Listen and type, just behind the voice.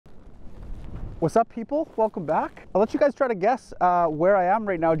What's up, people? Welcome back. I'll let you guys try to guess where I am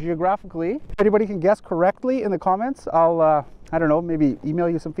right now geographically. If anybody can guess correctly in the comments, I'll I don't know, maybe email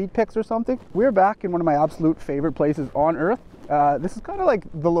you some feed pics or something. We're back in one of my absolute favorite places on earth. This is kind of like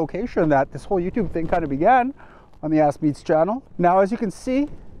the location that this whole YouTube thing kind of began on the Ask Beats channel. Now, as you can see,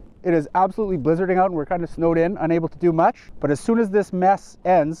 it is absolutely blizzarding out and we're kind of snowed in, unable to do much. But as soon as this mess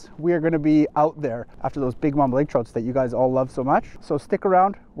ends, we are going to be out there after those big mama lake trouts that you guys all love so much. So stick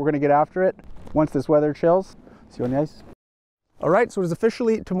around, we're going to get after it once this weather chills. See you on the ice. All right, so it is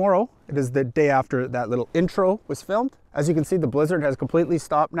officially tomorrow. It is the day after that little intro was filmed. As you can see, the blizzard has completely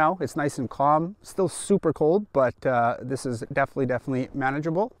stopped now. It's nice and calm. Still super cold, but this is definitely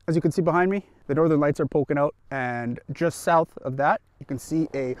manageable. As you can see behind me, the northern lights are poking out, and just south of that, you can see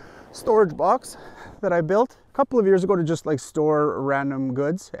a storage box that I built a couple of years ago to just like store random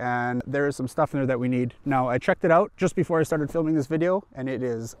goods, and there is some stuff in there that we need. Now, I checked it out just before I started filming this video, and it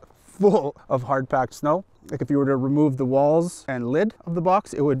is full of hard packed snow. Like if you were to remove the walls and lid of the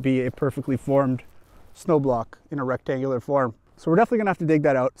box, it would be a perfectly formed snow block in a rectangular form. So we're definitely gonna have to dig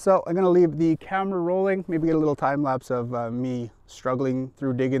that out. So I'm gonna leave the camera rolling, maybe get a little time lapse of me struggling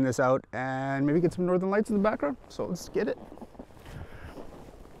through digging this out, and maybe get some northern lights in the background. So let's get it.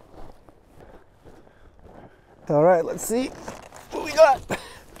 All right, let's see what we got.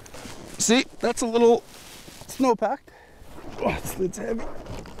 See, that's a little snow packed. Oh, it's heavy.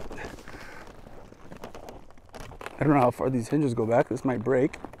 I don't know how far these hinges go back. This might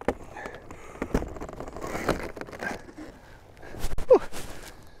break. Whew.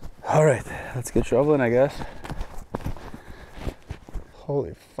 All right, let's get shoveling, I guess.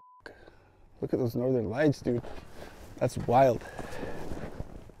 Holy fuck. Look at those northern lights, dude. That's wild.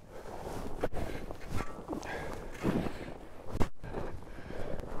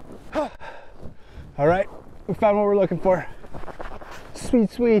 All right, we found what we're looking for. Sweet,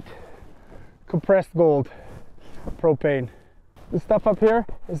 sweet compressed gold. Propane. This stuff up here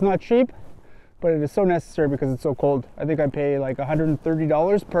is not cheap, but it is so necessary because it's so cold. I think I pay like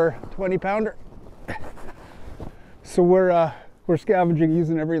 $130 per 20 pounder. So we're scavenging,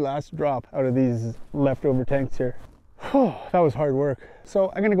 using every last drop out of these leftover tanks here. That was hard work.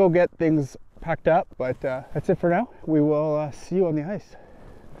 So I'm gonna go get things packed up, but that's it for now. We will see you on the ice.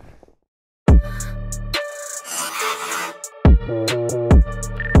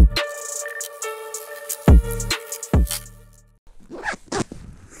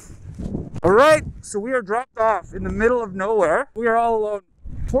 All right, so we are dropped off in the middle of nowhere. We are all alone.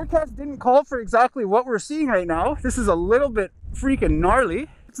 Forecast didn't call for exactly what we're seeing right now. This is a little bit freaking gnarly.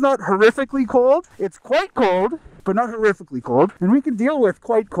 It's not horrifically cold. It's quite cold, but not horrifically cold. And we can deal with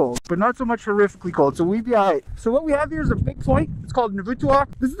quite cold, but not so much horrifically cold. So we'd be all right. So what we have here is a big point. It's called Nunavut.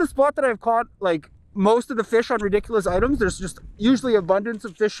 This is the spot that I've caught like most of the fish on ridiculous items. There's just usually abundance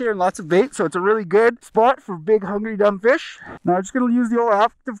of fish here and lots of bait, so it's a really good spot for big hungry dumb fish. Now I'm just going to use the old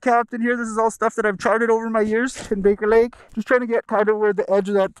active captain here. This is all stuff that I've charted over my years in Baker Lake, just trying to get kind of where the edge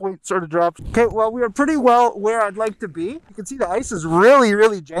of that point sort of drops. Okay, well, we are pretty well where I'd like to be. You can see the ice is really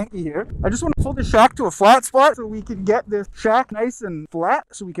janky here. I just want to pull the shack to a flat spot so we can get the shack nice and flat,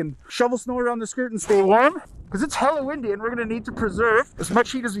 so we can shovel snow around the skirt and stay warm, because it's hella windy and we're going to need to preserve as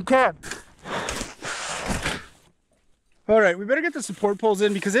much heat as we can. All right, we better get the support poles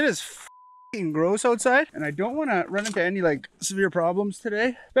in because it is f***ing gross outside, and I don't want to run into any like severe problems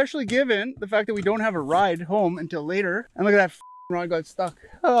today, especially given the fact that we don't have a ride home until later. And look at that f***ing rod got stuck.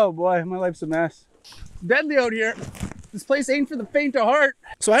 Oh boy, my life's a mess. It's deadly out here. This place ain't for the faint of heart.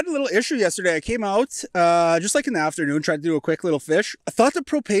 So I had a little issue yesterday. I came out just like in the afternoon, tried to do a quick little fish. I thought the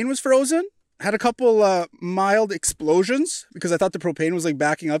propane was frozen. Had a couple mild explosions because I thought the propane was like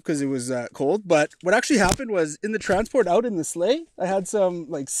backing up because it was cold. But what actually happened was in the transport out in the sleigh, I had some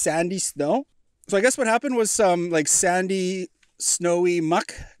like sandy snow. So I guess what happened was some like sandy, snowy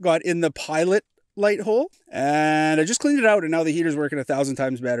muck got in the pilot light hole, and I just cleaned it out, and now the heater's working 1,000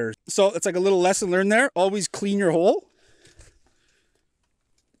 times better. So it's like a little lesson learned there. Always clean your hole.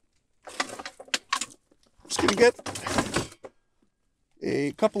 Just gonna get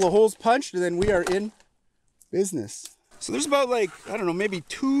a couple of holes punched, and then we are in business. So there's about like, I don't know, maybe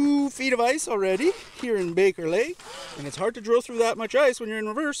 2 feet of ice already here in Baker Lake, and it's hard to drill through that much ice when you're in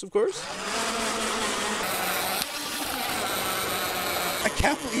reverse, of course. I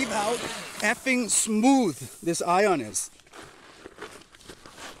can't believe how effing smooth this ion is.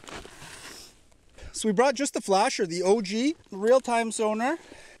 So we brought just the flasher, the OG real-time sonar,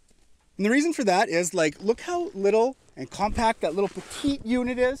 and the reason for that is like, look how little and compact that little petite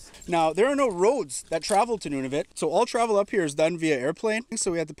unit is. Now, there are no roads that travel to Nunavut, so all travel up here is done via airplane,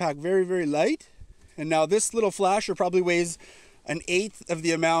 so we have to pack very light. And now this little flasher probably weighs 1/8 of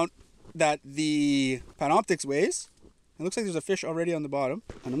the amount that the panoptix weighs. It looks like there's a fish already on the bottom.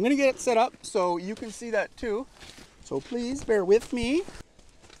 And I'm gonna get it set up so you can see that too. So please bear with me.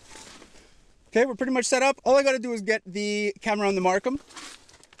 Okay, we're pretty much set up. All I gotta do is get the camera on the Marcum.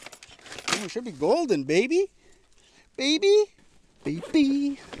 Oh, it should be golden, baby. Baby.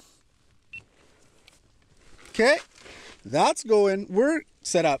 Baby. Okay, that's going. We're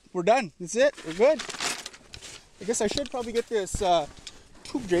set up. We're done. That's it. We're good. I guess I should probably get this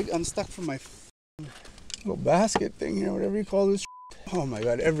tube jig unstuck from my little basket thing here, whatever you call this. Oh my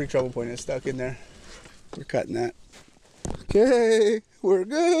god, every trouble point is stuck in there. We're cutting that. Okay, we're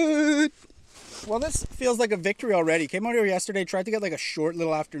good. Well, this feels like a victory already. Came out here yesterday, tried to get like a short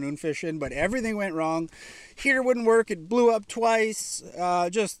little afternoon fish in, but everything went wrong. Heater wouldn't work. It blew up twice.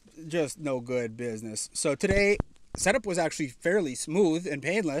 Just no good business. So today, setup was actually fairly smooth and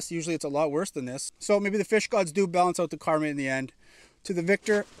painless. Usually it's a lot worse than this. So maybe the fish gods do balance out the karma in the end. To the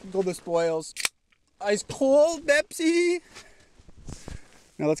victor, go the spoils. Ice cold, Pepsi.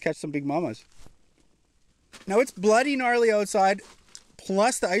 Now let's catch some big mamas. Now it's bloody gnarly outside.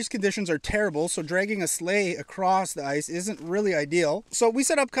 Plus the ice conditions are terrible, so dragging a sleigh across the ice isn't really ideal. So we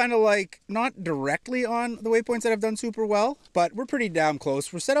set up kind of like not directly on the waypoints that have done super well, but we're pretty damn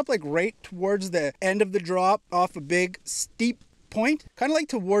close. We're set up like right towards the end of the drop off a big steep point, kind of like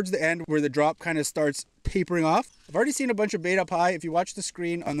towards the end where the drop kind of starts tapering off. I've already seen a bunch of bait up high. If you watch the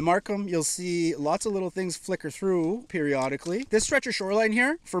screen on the Marcum, you'll see lots of little things flicker through periodically. This stretch of shoreline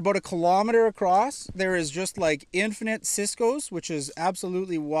here, for about 1 kilometer across, there is just like infinite ciscos, which is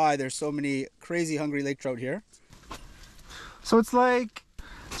absolutely why there's so many crazy hungry lake trout here. So it's around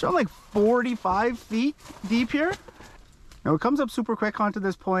like 45 feet deep here. Now it comes up super quick onto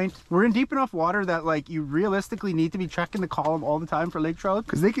this point. We're in deep enough water that like you realistically need to be checking the column all the time for lake trout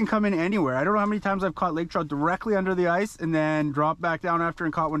because they can come in anywhere. I don't know how many times I've caught lake trout directly under the ice and then dropped back down after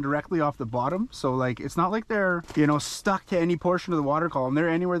and caught one directly off the bottom. So like it's not like they're, you know, stuck to any portion of the water column. They're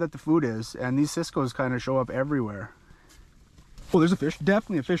anywhere that the food is, and these ciscos kind of show up everywhere. Oh, there's a fish.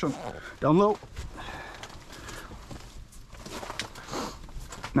 Definitely a fish on down low.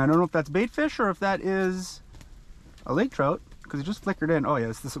 Now I don't know if that's bait fish or if that is a lake trout, because it just flickered in. Oh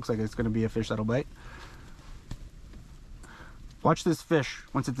yes, this looks like it's going to be a fish that'll bite. Watch this fish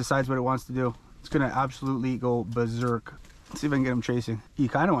once it decides what it wants to do. It's going to absolutely go berserk. Let's see if I can get him chasing. He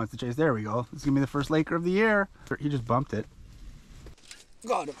kind of wants to chase. There we go. This is going to be the first laker of the year. He just bumped it.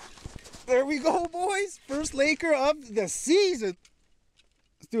 Got him. There we go, boys. First laker of the season.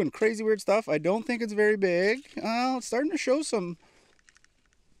 It's doing crazy weird stuff. I don't think it's very big. It's starting to show some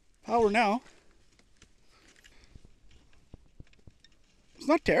power now. It's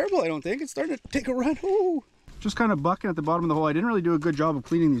not terrible, I don't think. It's starting to take a run. Ooh. Just kind of bucking at the bottom of the hole. I didn't really do a good job of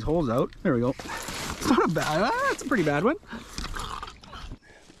cleaning these holes out. There we go. It's not a bad, it's a pretty bad one.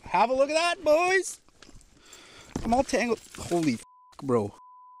 Have a look at that, boys. I'm all tangled. Holy f, bro.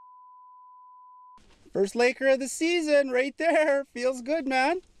 First laker of the season right there. Feels good,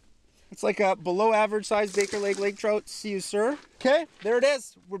 man. It's like a below average size Baker Lake trout. See you, sir. Okay, there it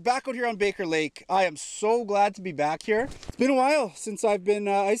is. We're back out here on Baker Lake. I am so glad to be back here. It's been a while since I've been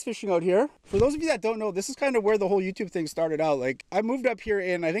ice fishing out here. For those of you that don't know, this is kind of where the whole YouTube thing started out. Like, I moved up here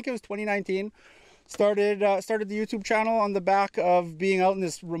in, I think it was 2019. Started the YouTube channel on the back of being out in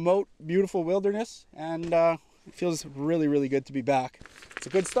this remote, beautiful wilderness. And it feels really, really good to be back. It's a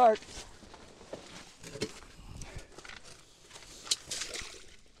good start.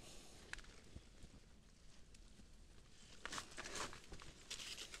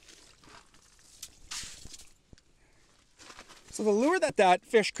 So the lure that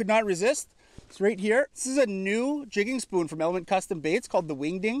fish could not resist is right here. This is a new jigging spoon from Element Custom Baits called the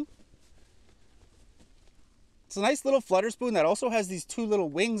Wing Ding. It's a nice little flutter spoon that also has these 2 little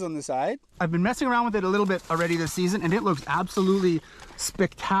wings on the side. I've been messing around with it a little bit already this season, and it looks absolutely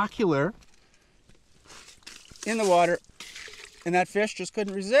spectacular in the water. And that fish just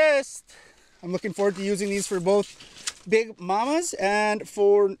couldn't resist. I'm looking forward to using these for both big mamas and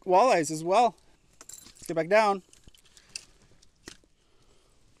for walleyes as well. Let's get back down.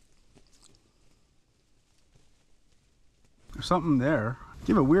 There's something there.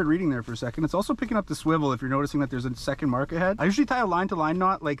 Give a weird reading there for a second. It's also picking up the swivel if you're noticing that there's a second mark ahead. I usually tie a line to line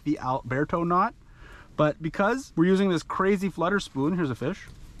knot like the bear toe knot, but because we're using this crazy flutter spoon, here's a fish,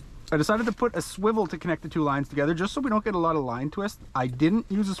 I decided to put a swivel to connect the 2 lines together just so we don't get a lot of line twist. I didn't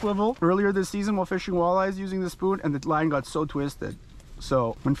use a swivel earlier this season while fishing walleyes using the spoon, and the line got so twisted.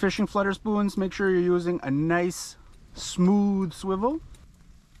 So when fishing flutter spoons, make sure you're using a nice smooth swivel.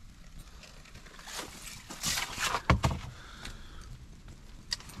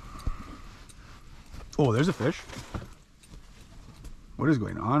 Oh, there's a fish. What is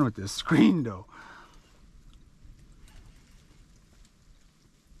going on with this screen though?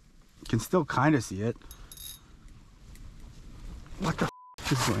 You can still kind of see it. What the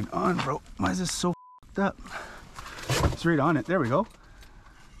f is going on, bro? Why is this so f***ed up? It's right on it. There we go.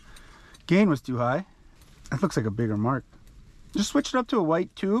 Gain was too high. That looks like a bigger mark. Just switch it up to a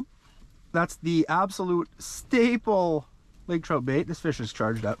white tube. That's the absolute staple lake trout bait. This fish is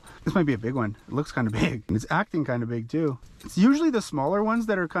charged up. This might be a big one. It looks kind of big. And it's acting kind of big too. It's usually the smaller ones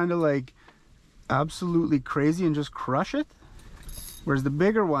that are kind of like absolutely crazy and just crush it. Whereas the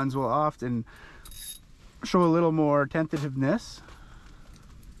bigger ones will often show a little more tentativeness.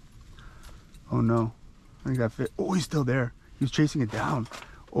 Oh no. I think that fit. Oh, he's still there. He was chasing it down.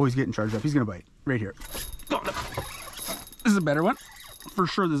 Oh, he's getting charged up. He's gonna bite. Right here. This is a better one. For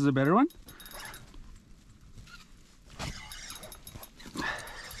sure this is a better one.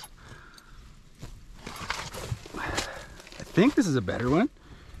 I think this is a better one.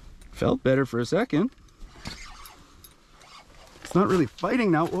 Felt better for a second. It's not really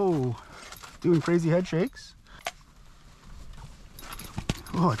fighting now. Whoa. Doing crazy head shakes.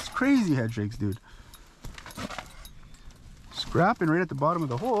 Oh, it's crazy head shakes, dude. Scrapping right at the bottom of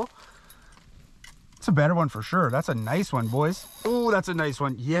the hole. It's a better one for sure. That's a nice one, boys. Oh, that's a nice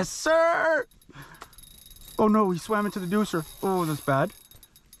one. Yes, sir. Oh no, he swam into the deucer. Oh, that's bad.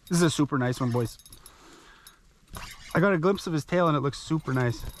 This is a super nice one, boys. I got a glimpse of his tail and it looks super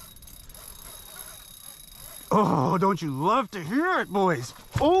nice. Oh, don't you love to hear it, boys?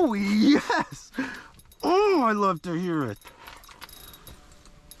 Oh, yes. Oh, I love to hear it.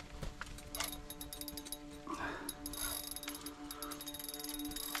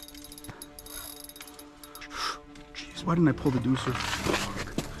 Jeez, why didn't I pull the deucer?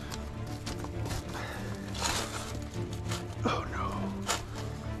 Oh, no.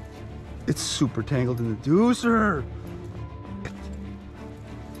 It's super tangled in the deucer.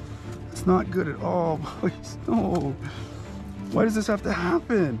 It's not good at all, boys. No. Why does this have to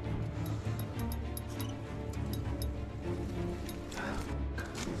happen?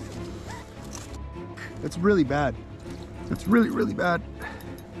 That's really bad. That's really, really bad.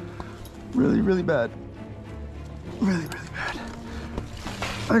 Really, really bad. Really, really bad.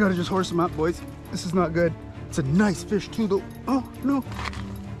 I gotta just horse him up, boys. This is not good. It's a nice fish too, though. Oh, no.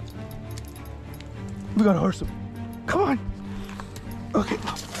 We gotta horse him. Come on. Okay.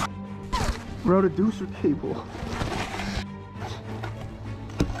 We're out of deucer cable.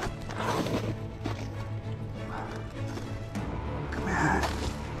 Come on.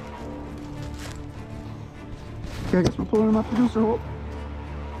 Okay, I guess we're pulling him up the deucer hole.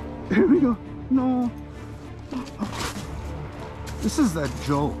 Here we go. No. This is a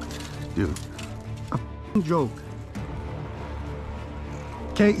joke, dude. A joke.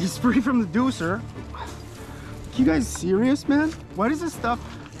 Okay, he's free from the deucer. You guys serious, man? Why does this stuff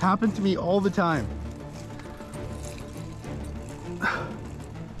happen to me all the time?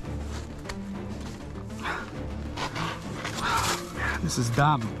 Man, this is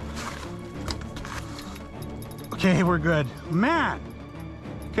dumb. Okay, we're good. Man!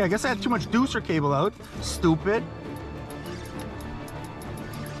 Okay, I guess I had too much deucer cable out. Stupid.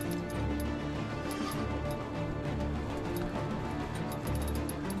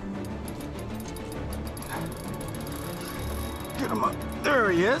 Get him up.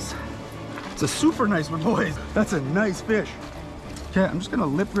 There he is. It's a super nice one, boys. That's a nice fish. Okay, I'm just gonna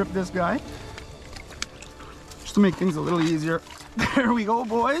lip rip this guy just to make things a little easier. There we go,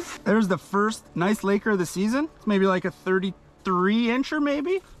 boys. There's the first nice laker of the season. It's maybe like a 33 incher,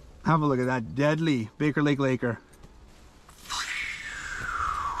 maybe. Have a look at that deadly Baker Lake laker.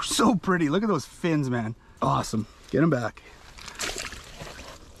 So pretty. Look at those fins, man. Awesome. Get him back.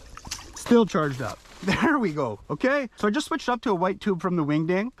 Still charged up. There we go. Okay, so I just switched up to a white tube from the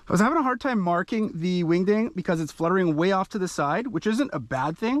wingding. I was having a hard time marking the wingding because it's fluttering way off to the side, which isn't a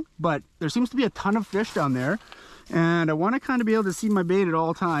bad thing, but there seems to be a ton of fish down there, and I want to kind of be able to see my bait at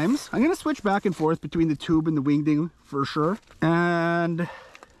all times. I'm going to switch back and forth between the tube and the wingding for sure, and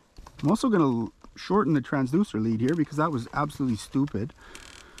I'm also going to shorten the transducer lead here because that was absolutely stupid.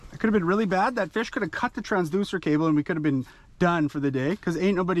 It could have been really bad. That fish could have cut the transducer cable and we could have been done for the day because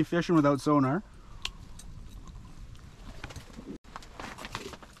ain't nobody fishing without sonar.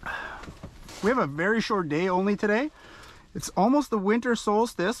 We have a very short day only today. It's almost the winter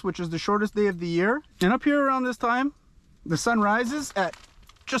solstice, which is the shortest day of the year. And up here around this time, the sun rises at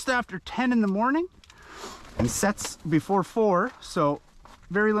just after 10 in the morning and sets before 4. So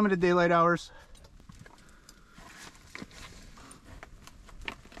very limited daylight hours.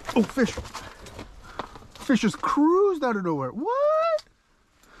 Oh, fish. Fish just cruised out of nowhere. What?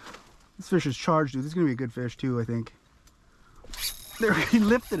 This fish is charged, dude. This is gonna be a good fish too, I think. There, he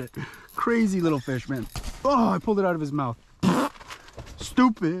lifted it. Crazy little fish, man. Oh, I pulled it out of his mouth.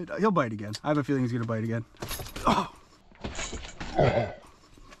 Stupid. He'll bite again. I have a feeling he's gonna bite again. Oh.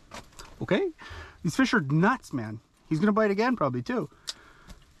 Okay. These fish are nuts, man. He's gonna bite again probably too.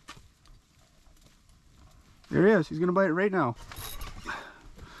 There he is. He's gonna bite it right now.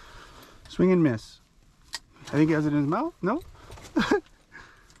 Swing and miss. I think he has it in his mouth. No?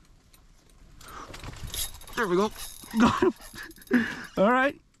 There we go. Got him. All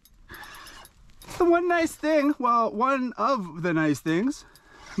right. The one nice thing, well, one of the nice things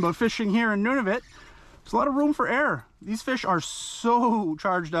about fishing here in Nunavut, there's a lot of room for error. These fish are so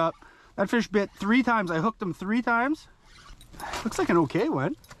charged up. That fish bit 3 times. I hooked him 3 times. Looks like an okay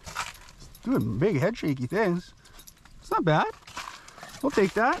one. He's doing big head shaky things. It's not bad. We'll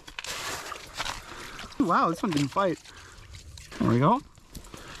take that. Wow, this one didn't fight. There we go.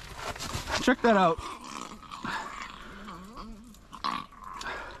 Check that out.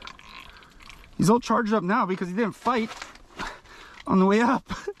 He's all charged up now because he didn't fight on the way up.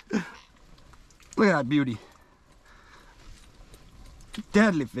 Look at that beauty.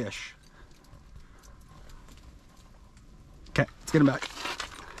 Deadly fish. Okay, let's get him back.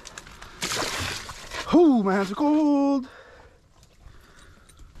 Oh, my hands are cold.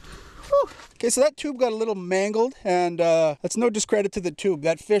 Whew. Okay, so that tube got a little mangled, and that's no discredit to the tube.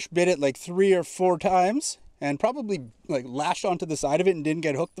 That fish bit it like 3 or 4 times and probably like lashed onto the side of it and didn't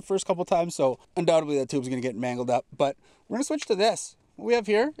get hooked the first couple times, so undoubtedly that tube's gonna get mangled up. But we're gonna switch to this. What we have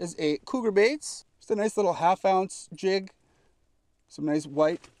here is a Cougar Baits. Just a nice little 1/2 ounce jig. Some nice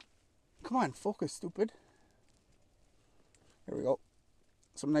white. Come on, focus, stupid. There we go.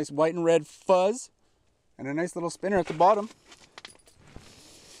 Some nice white and red fuzz. And a nice little spinner at the bottom.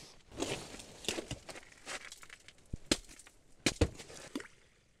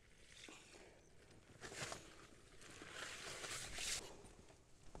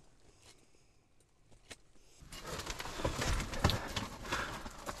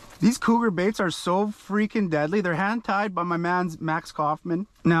 These Cougar baits are so freaking deadly. They're hand tied by my man's Max Kaufman.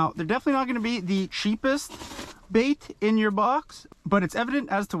 Now, they're definitely not going to be the cheapest bait in your box, but it's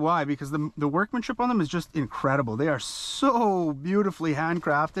evident as to why, because the workmanship on them is just incredible. They are so beautifully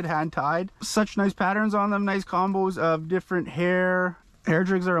handcrafted, hand tied. Such nice patterns on them, nice combos of different hair. Hair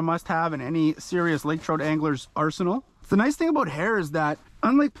jigs are a must have in any serious lake trout angler's arsenal. The nice thing about hair is that,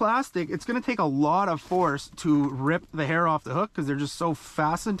 unlike plastic, it's going to take a lot of force to rip the hair off the hook because they're just so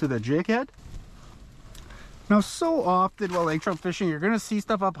fastened to the jig head. Now, so often while lake trout fishing, you're going to see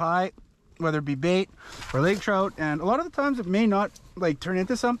stuff up high, whether it be bait or lake trout, and a lot of the times it may not like turn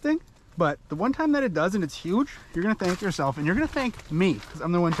into something, but the one time that it does and it's huge, you're going to thank yourself, and you're going to thank me because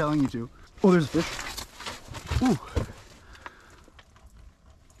I'm the one telling you to. Oh, there's a fish. Ooh.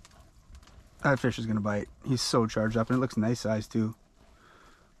 That fish is going to bite. He's so charged up, and it looks nice size too.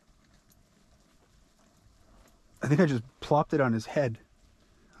 I think I just plopped it on his head.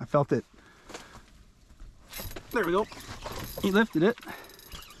 I felt it. There we go. He lifted it.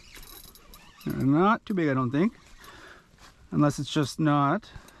 Not too big, I don't think. Unless it's just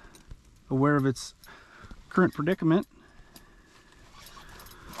not aware of its current predicament.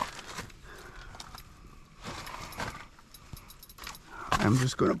 I'm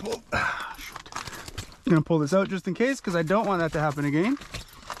just going to pull... I'm going to pull this out just in case, because I don't want that to happen again.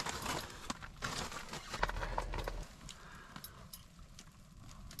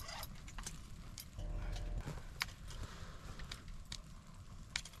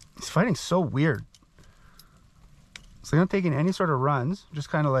 He's fighting so weird. So they're not taking any sort of runs, just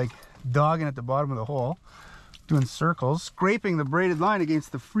kind of like dogging at the bottom of the hole, doing circles, scraping the braided line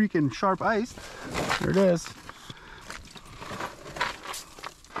against the freaking sharp ice. There it is.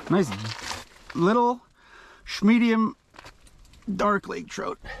 Nice little medium dark lake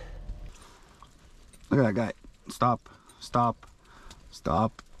trout. Look at that guy. Stop, stop,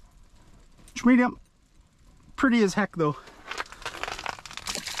 stop. Medium. Pretty as heck though.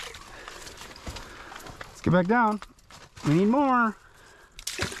 Let's get back down. We need more.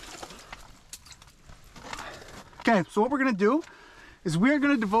 Okay, so what we're gonna do is we're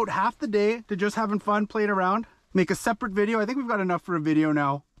gonna devote half the day to just having fun, playing around, make a separate video. I think we've got enough for a video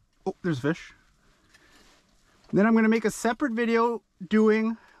now. Oh, there's a fish. Then I'm going to make a separate video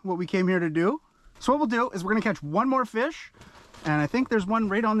doing what we came here to do. So what we'll do is we're going to catch one more fish. And I think there's one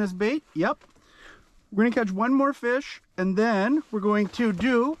right on this bait. Yep. We're going to catch one more fish. And then we're going to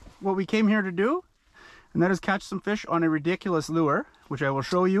do what we came here to do. And that is catch some fish on a ridiculous lure, which I will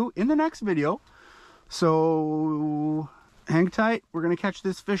show you in the next video. So hang tight. We're going to catch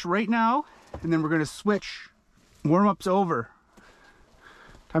this fish right now. And then we're going to switch. Warm-up's over.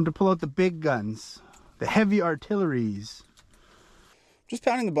 Time to pull out the big guns. The heavy artilleries. Just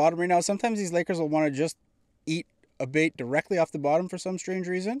pounding the bottom right now. Sometimes these Lakers will want to just eat a bait directly off the bottom for some strange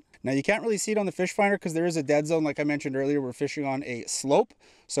reason. Now you can't really see it on the fish finder because there is a dead zone. Like I mentioned earlier, we're fishing on a slope.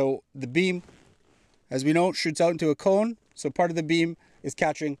 So the beam, as we know, shoots out into a cone. So part of the beam is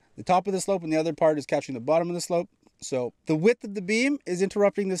catching the top of the slope and the other part is catching the bottom of the slope. So the width of the beam is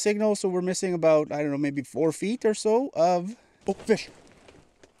interrupting the signal. So we're missing about, I don't know, maybe 4 feet or so of, oh, fish.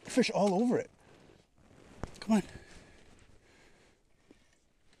 Fish all over it. Come on.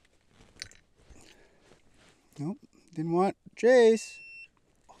 Nope, didn't want chase.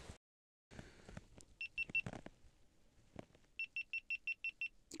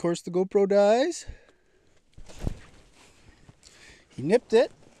 Of course, the GoPro dies. He nipped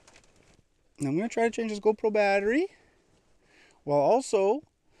it. And I'm going to try to change his GoPro battery while also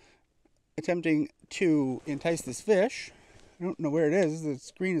attempting to entice this fish. I don't know where it is. The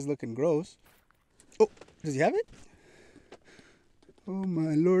screen is looking gross. Oh, does he have it? Oh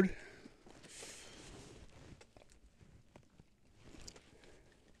my Lord.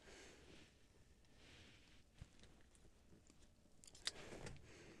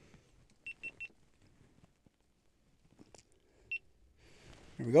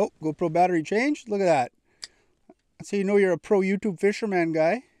 There we go. GoPro battery changed. Look at that. That's how you know you're a pro YouTube fisherman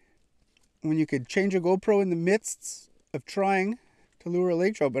guy. When you could change a GoPro in the midst of trying to lure a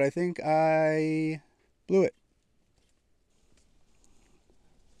lake trout. But I think I blew it.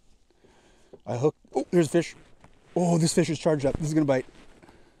 I hooked. Oh, there's a fish. Oh, this fish is charged up. This is going to bite.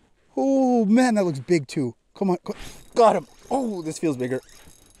 Oh, man, that looks big too. Come on. Got him. Oh, this feels bigger.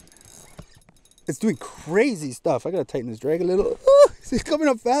 It's doing crazy stuff. I got to tighten this drag a little. Oh, it's coming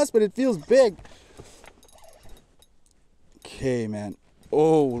up fast, but it feels big. Okay, man.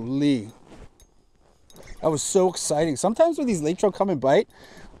 Holy. That was so exciting. Sometimes when these lake trout come and bite,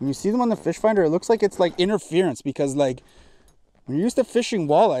 when you see them on the fish finder, it looks like it's like interference because like when you're used to fishing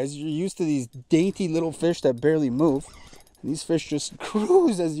walleyes, you're used to these dainty little fish that barely move. And these fish just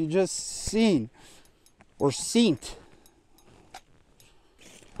cruise as you just seen or seen.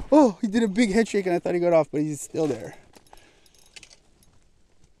 Oh, he did a big head shake and I thought he got off, but he's still there.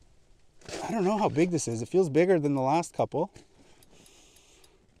 I don't know how big this is. It feels bigger than the last couple.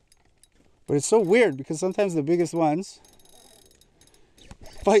 But it's so weird because sometimes the biggest ones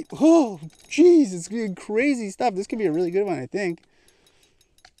fight. Oh, jeez, it's doing crazy stuff. This could be a really good one, I think.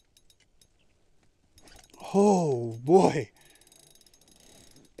 Oh, boy.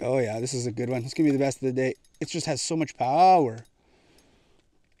 Oh, yeah, this is a good one. This can be the best of the day. It just has so much power.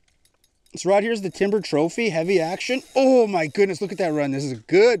 This rod here is the Timber Trophy, heavy action. Oh my goodness, look at that run. This is a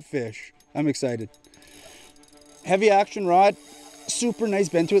good fish. I'm excited. Heavy action rod, super nice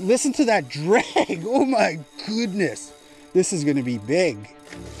bend to it. Listen to that drag. Oh my goodness. This is gonna be big.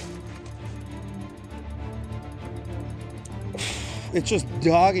 It's just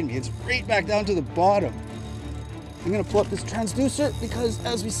dogging me. It's right back down to the bottom. I'm gonna pull up this transducer because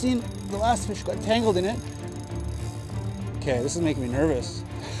as we've seen, the last fish got tangled in it. Okay, this is making me nervous.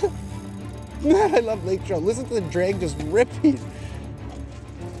 Man, I love lake trout. Listen to the drag just ripping.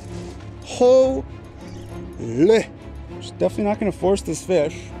 Holy. Just definitely not going to force this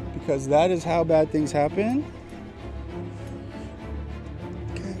fish because that is how bad things happen.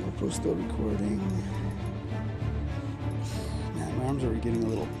 Okay, GoPro's still recording. Man, my arms are getting a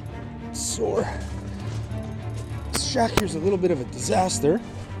little sore. This shack here's a little bit of a disaster.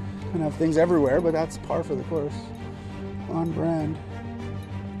 Gonna have things everywhere, but that's par for the course. On brand.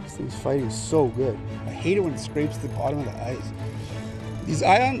 This thing's fighting so good. I hate it when it scrapes the bottom of the ice.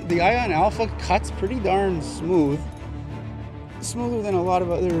 The Ion Alpha cuts pretty darn smooth. Smoother than a lot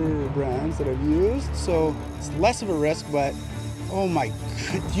of other brands that I've used, so it's less of a risk, but oh my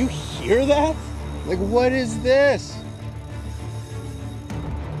god, do you hear that? Like, what is this?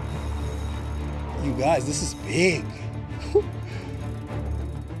 You guys, this is big. Oh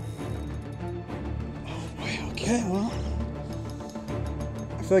boy, okay, well.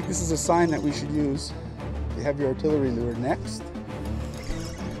 I feel like this is a sign that we should use the heavy artillery lure next.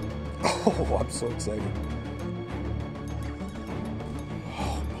 Oh, I'm so excited.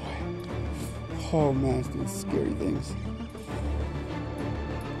 Oh boy. Oh man, it's doing scary things.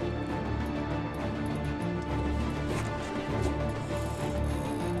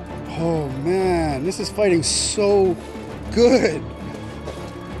 Oh man, this is fighting so good.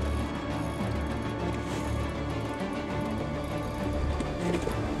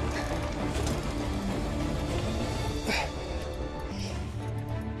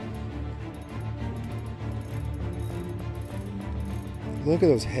 Look at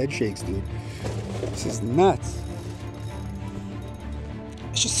those head shakes, dude. This is nuts.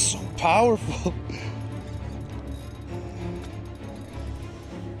 It's just so powerful.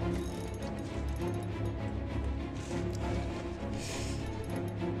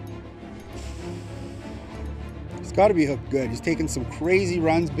 It's got to be hooked good. He's taking some crazy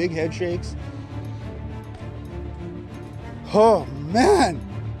runs, big head shakes. Oh man,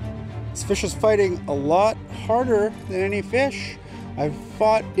 this fish is fighting a lot harder than any fish I've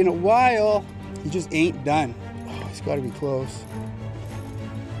fought in a while. He just ain't done. Oh, he's got to be close.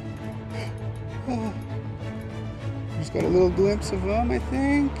 Oh, just got a little glimpse of him, I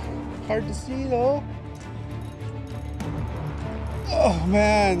think. Hard to see though. Oh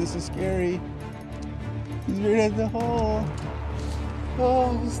man, this is scary. He's right at the hole.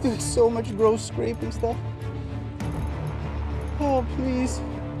 Oh, he's doing so much gross scraping stuff. Oh, please.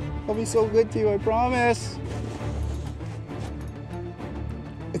 I'll be so good to you, I promise.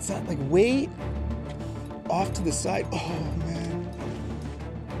 It's that like way off to the side. Oh man.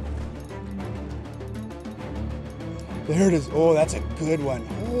 There it is. Oh, that's a good one.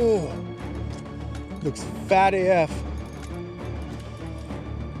 Oh, looks fat AF.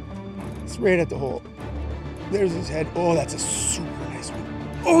 It's right at the hole. There's his head. Oh, that's a super nice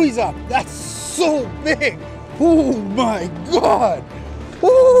one. Oh, he's up. That's so big. Oh my God.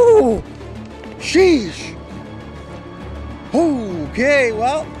 Oh, sheesh. Okay,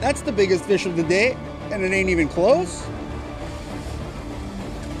 well, that's the biggest fish of the day, and it ain't even close.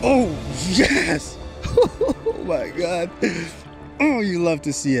 Oh, yes. Oh my God. Oh, you love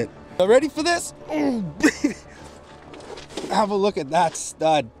to see it. Ready for this? Oh, baby. Have a look at that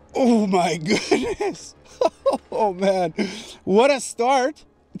stud. Oh my goodness. Oh man, what a start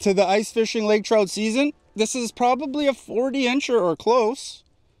to the ice fishing lake trout season. This is probably a 40-incher or close.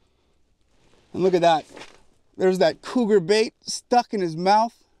 And look at that. There's that cougar bait stuck in his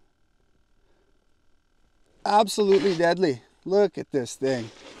mouth. Absolutely deadly. Look at this thing.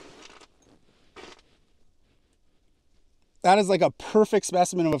 That is like a perfect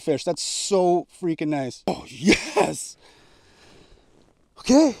specimen of a fish. That's so freaking nice. Oh, yes.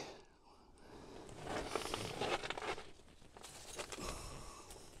 Okay.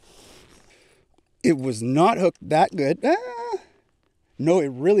 It was not hooked that good. No, it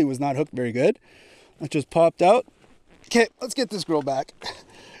really was not hooked very good. It just popped out. Okay, let's get this girl back.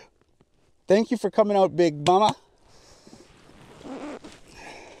 Thank you for coming out, Big Mama.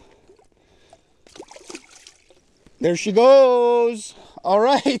 There she goes. All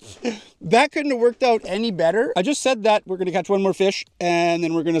right. That couldn't have worked out any better. I just said that we're going to catch one more fish and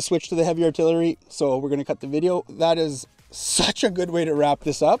then we're going to switch to the heavy artillery. So we're going to cut the video. That is such a good way to wrap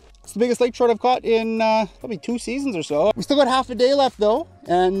this up. It's the biggest lake trout I've caught in probably 2 seasons or so. We still got half a day left though,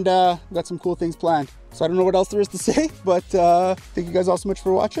 and got some cool things planned. So I don't know what else there is to say, but thank you guys all so much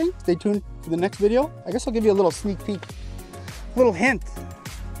for watching. Stay tuned for the next video. I guess I'll give you a little sneak peek, little hint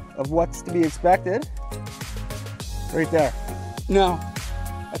of what's to be expected right there. Now,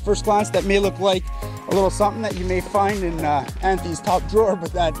 at first glance, that may look like a little something that you may find in Auntie's top drawer,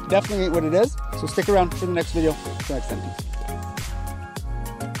 but that definitely ain't what it is. So stick around for the next video. Until next time.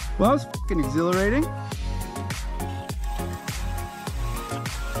 Well, that was fucking exhilarating.